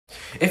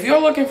If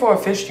you're looking for a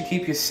fish to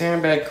keep your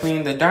sandbag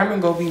clean, the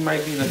diamond goby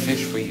might be the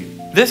fish for you.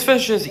 This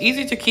fish is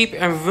easy to keep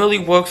and really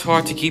works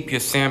hard to keep your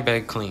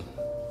sandbag clean.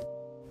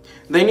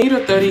 They need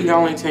a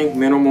 30-gallon tank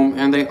minimum,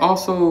 and they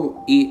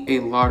also eat a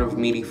lot of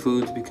meaty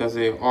foods because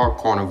they are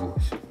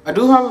carnivores. I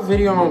do have a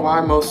video on why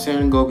most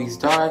sand gobies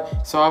die,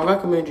 so I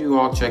recommend you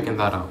all checking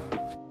that out.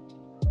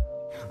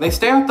 They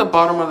stay at the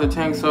bottom of the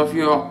tank, so if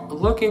you're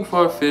looking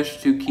for a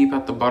fish to keep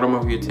at the bottom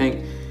of your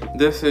tank,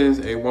 this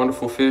is a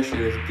wonderful fish. It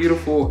is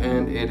beautiful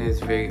and it is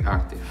very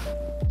active.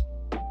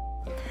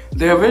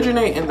 They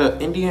originate in the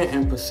Indian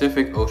and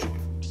Pacific Ocean.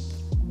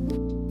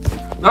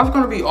 That's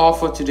going to be all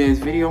for today's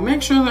video.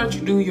 Make sure that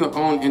you do your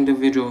own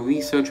individual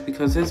research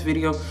because this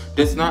video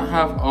does not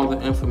have all the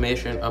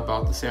information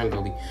about the sand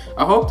goby.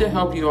 I hope to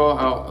help you all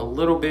out a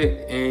little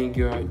bit in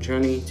your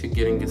journey to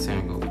getting a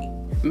sand goby.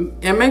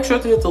 And make sure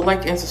to hit the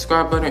like and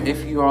subscribe button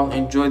if you all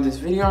enjoyed this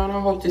video, and I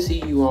hope to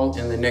see you all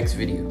in the next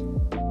video.